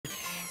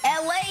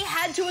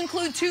had to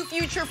include 2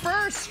 future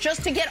firsts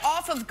just to get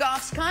off of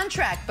Goff's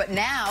contract. But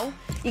now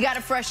you got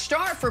a fresh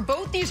start for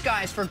both these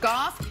guys, for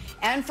Goff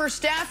and for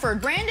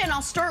Stafford. Brandon,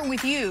 I'll start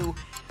with you.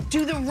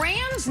 Do the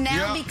Rams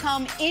now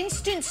become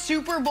instant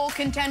Super Bowl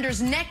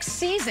contenders next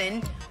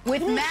season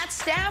with Matt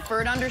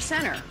Stafford under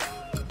center?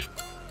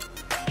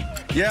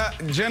 Yeah,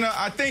 Jenna,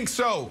 I think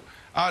so.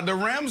 The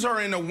Rams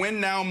are in a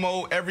win-now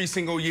mode every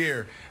single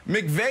year.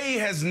 McVay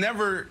has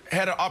never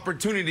had an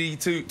opportunity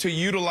to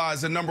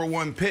utilize the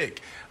 #1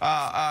 pick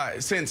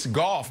since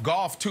Goff.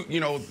 Goff,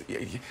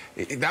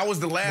 that was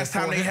the last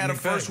time they had a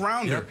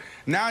first-rounder.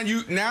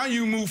 Yep. Now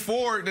you move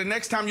forward. The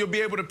next time you'll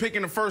be able to pick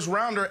in a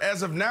first-rounder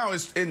as of now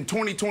is in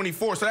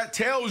 2024. So that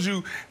tells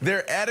you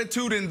their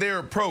attitude and their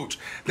approach.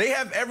 They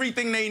have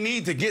everything they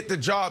need to get the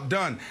job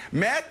done.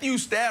 Matthew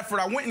Stafford,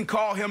 I wouldn't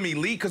call him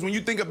elite because when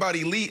you think about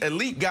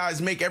elite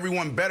guys make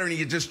everyone better and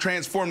he just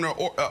transform their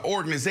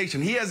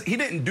organization. He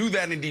didn't do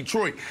that in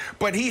Detroit,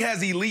 but he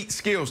has elite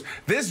skills.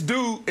 This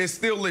dude is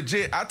still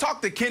legit. I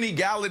talked to Kenny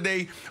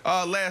Galladay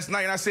last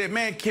night, and I said,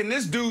 man, can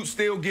this dude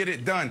still get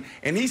it done?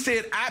 And he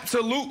said,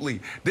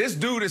 absolutely. This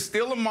dude is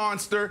still a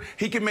monster.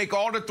 He can make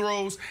all the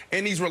throws,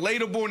 and he's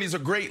relatable, and he's a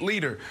great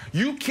leader.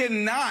 You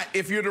cannot,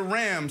 if you're the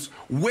Rams,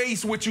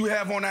 waste what you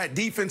have on that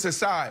defensive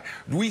side.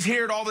 We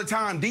hear it all the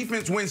time.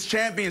 Defense wins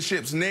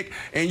championships, Nick,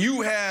 and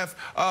you have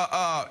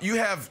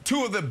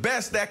 2 of the best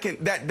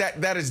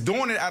that is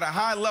doing it at a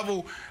high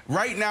level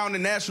right now in the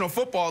National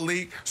Football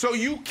League. So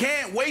you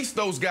can't waste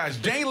those guys.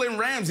 Jalen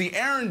Ramsey,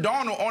 Aaron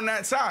Donald on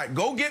that side.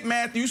 Go get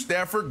Matthew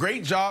Stafford.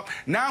 Great job.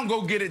 Now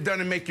go get it done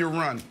and make your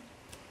run.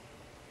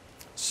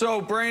 So,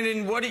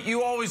 Brandon,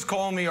 you always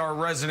call me our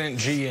resident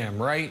GM,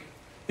 right?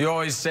 You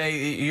always say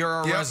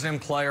you're a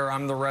resident player,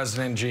 I'm the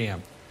resident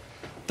GM.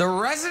 The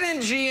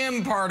resident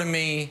GM part of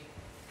me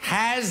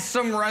has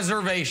some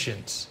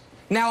reservations.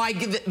 Now,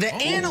 the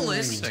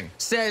analyst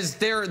says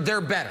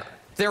they're better.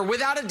 They're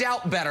without a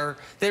doubt better.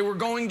 They were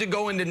going to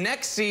go into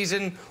next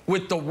season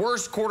with the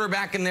worst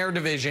quarterback in their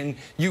division.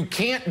 You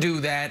can't do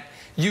that.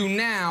 You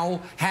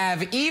now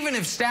have, even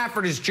if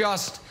Stafford is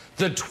just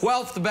the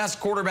 12th best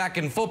quarterback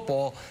in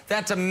football,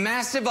 that's a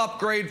massive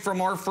upgrade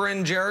from our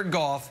friend Jared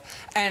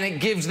Goff, and it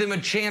gives them a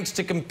chance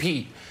to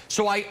compete.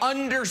 So I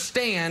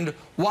understand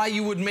why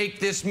you would make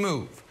this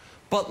move.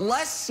 But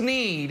Les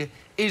Snead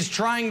is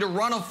trying to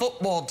run a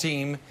football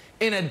team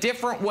in a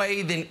different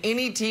way than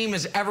any team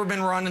has ever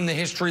been run in the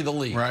history of the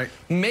league. Right.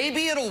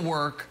 Maybe it'll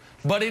work,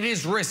 but it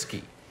is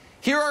risky.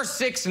 Here are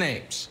 6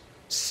 names: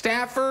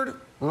 Stafford,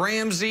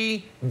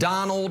 Ramsey,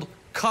 Donald,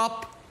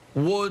 Kupp,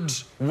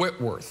 Woods,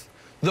 Whitworth.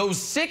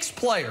 Those 6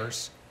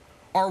 players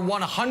are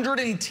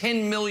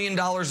 $110 million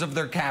of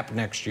their cap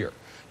next year.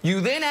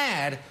 You then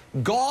add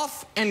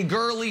Goff and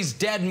Gurley's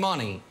dead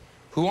money,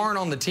 who aren't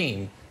on the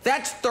team.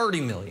 That's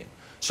 $30 million.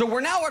 So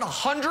we're now at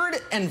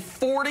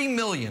 $140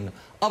 million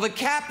of a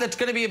cap that's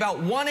going to be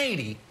about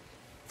 $180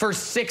 for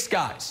 6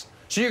 guys.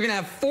 So you're going to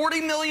have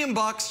 $40 million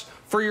bucks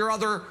for your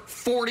other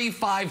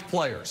 45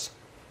 players.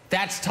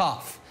 That's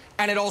tough.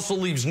 And it also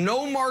leaves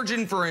no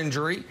margin for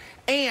injury,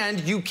 and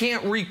you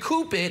can't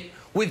recoup it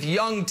with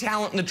young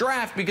talent in the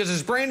draft because,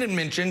 as Brandon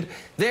mentioned,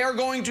 they are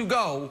going to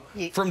go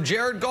from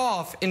Jared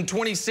Goff in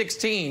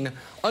 2016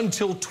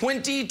 until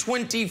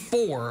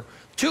 2024,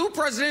 2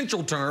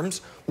 presidential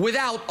terms,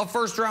 without a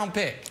first-round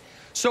pick.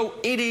 So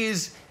it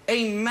is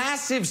a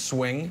massive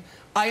swing.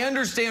 I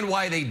understand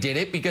why they did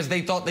it, because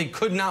they thought they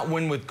could not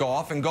win with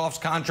Goff, and Goff's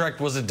contract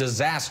was a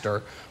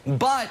disaster.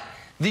 But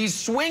these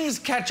swings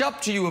catch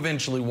up to you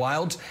eventually,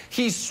 Wilds.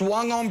 He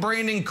swung on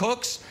Brandon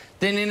Cooks,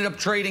 then ended up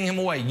trading him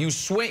away. You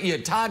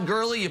Todd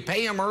Gurley, you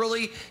pay him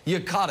early, you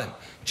cut him.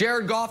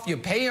 Jared Goff, you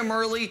pay him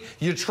early,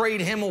 you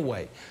trade him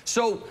away.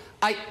 So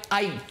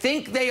I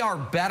think they are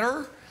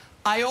better.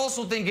 I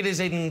also think it is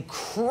an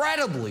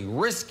incredibly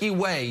risky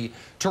way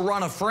to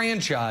run a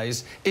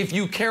franchise if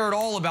you care at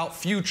all about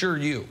future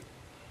you.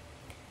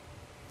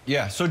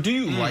 Yeah, so do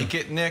you like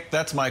it, Nick?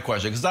 That's my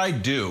question, because I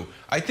do.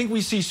 I think we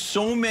see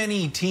so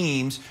many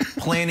teams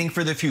planning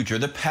for the future.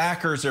 The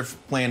Packers are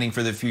planning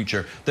for the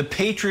future. The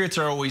Patriots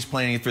are always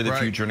planning for the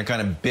future, and it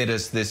kind of bit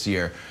us this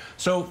year.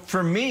 So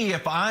for me,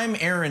 if I'm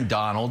Aaron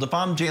Donald, if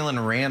I'm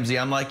Jalen Ramsey,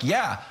 I'm like,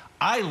 yeah,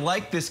 I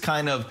like this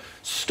kind of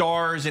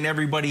stars and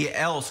everybody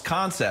else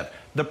concept.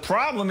 The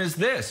problem is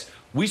this.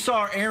 We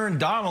saw Aaron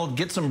Donald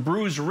get some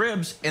bruised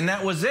ribs, and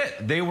that was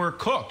it. They were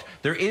cooked.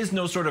 There is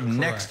no sort of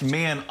next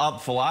man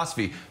up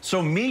philosophy. So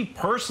me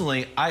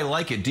personally, I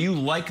like it. Do you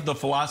like the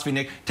philosophy,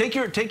 Nick? Take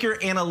your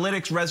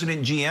analytics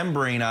resident GM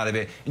brain out of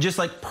it. And just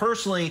like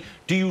personally,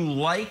 do you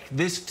like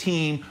this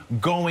team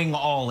going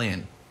all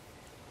in?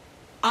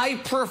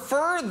 I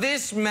prefer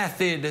this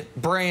method,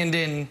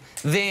 Brandon,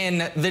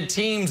 than the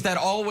teams that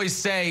always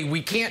say we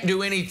can't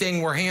do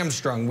anything, we're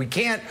hamstrung, we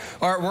can't,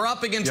 or we're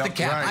up against the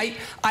cap.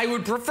 I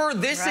would prefer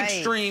this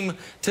extreme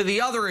to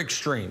the other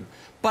extreme.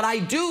 But I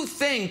do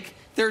think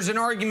there's an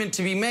argument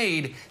to be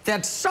made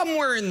that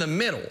somewhere in the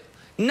middle.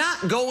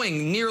 not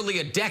going nearly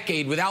a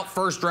decade without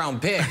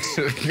first-round picks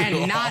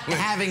and not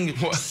having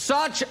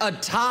such a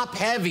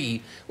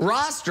top-heavy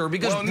roster,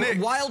 because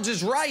Wildes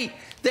is right.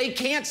 They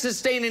can't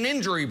sustain an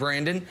injury,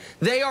 Brandon.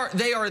 They are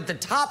at the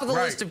top of the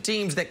list of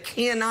teams that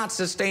cannot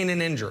sustain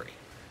an injury.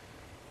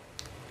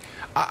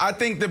 I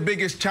think the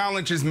biggest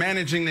challenge is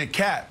managing the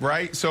cap,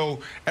 right? So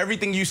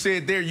everything you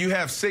said there, you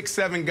have 6,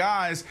 7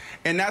 guys,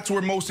 and that's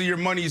where most of your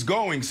money is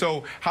going.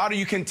 So how do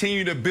you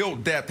continue to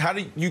build depth? How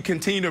do you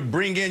continue to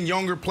bring in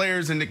younger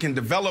players and that can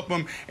develop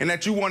them and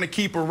that you want to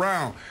keep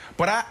around?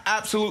 But I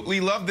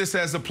absolutely love this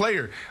as a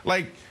player.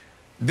 Like,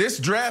 this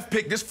draft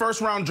pick, this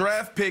first-round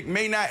draft pick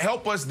may not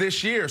help us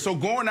this year. So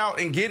going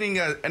out and getting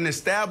an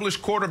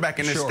established quarterback,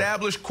 an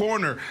established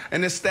corner,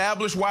 an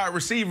established wide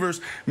receivers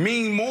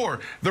mean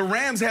more. The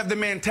Rams have the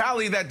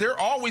mentality that they're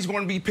always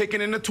going to be picking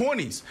in the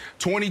 20s,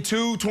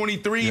 22,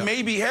 23,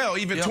 maybe, hell,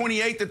 even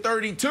 28 to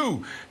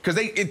 32. Because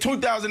in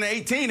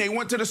 2018, they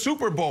went to the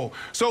Super Bowl.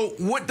 So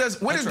what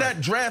is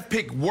that draft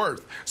pick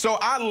worth? So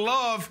I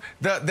love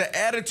the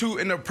attitude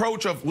and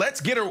approach of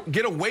let's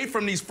get away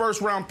from these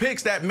first-round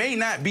picks that may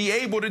not be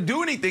able to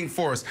do anything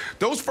for us.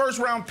 Those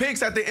first-round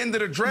picks at the end of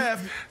the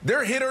draft,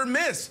 they're hit or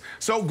miss.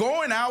 So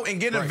going out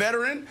and getting a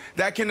veteran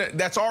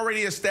that's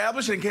already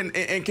established and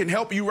can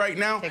help you right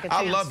now,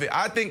 I love it.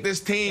 I think this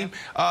team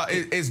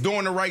is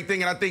doing the right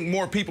thing, and I think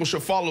more people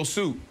should follow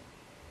suit.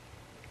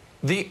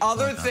 The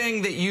other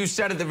thing that you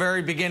said at the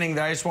very beginning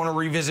that I just want to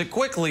revisit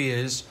quickly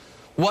is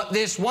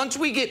once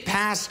we get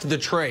past the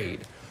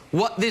trade,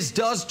 what this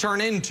does turn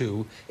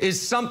into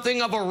is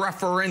something of a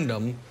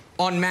referendum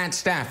on Matt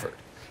Stafford.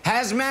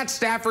 Has Matt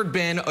Stafford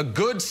been a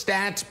good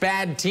stats,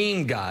 bad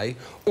team guy,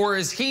 or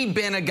has he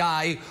been a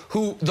guy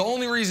who the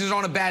only reason he's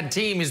on a bad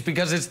team is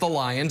because it's the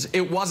Lions?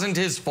 It wasn't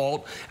his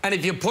fault. And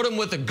if you put him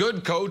with a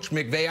good coach,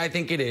 McVay, I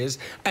think it is,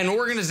 an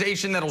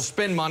organization that'll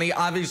spend money,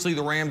 obviously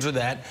the Rams are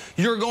that,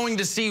 you're going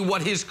to see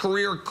what his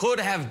career could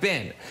have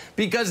been.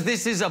 Because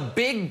this is a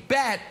big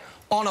bet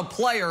on a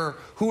player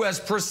who has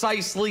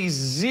precisely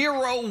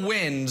 0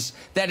 wins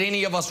that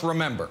any of us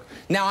remember.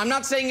 Now, I'm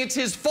not saying it's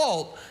his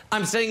fault.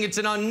 I'm saying it's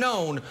an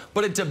unknown,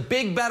 but it's a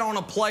big bet on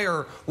a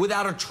player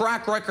without a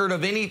track record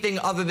of anything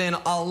other than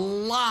a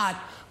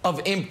lot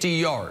of empty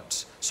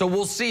yards. So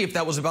we'll see if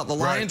that was about the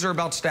Lions or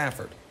about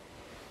Stafford.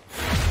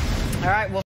 All right, well.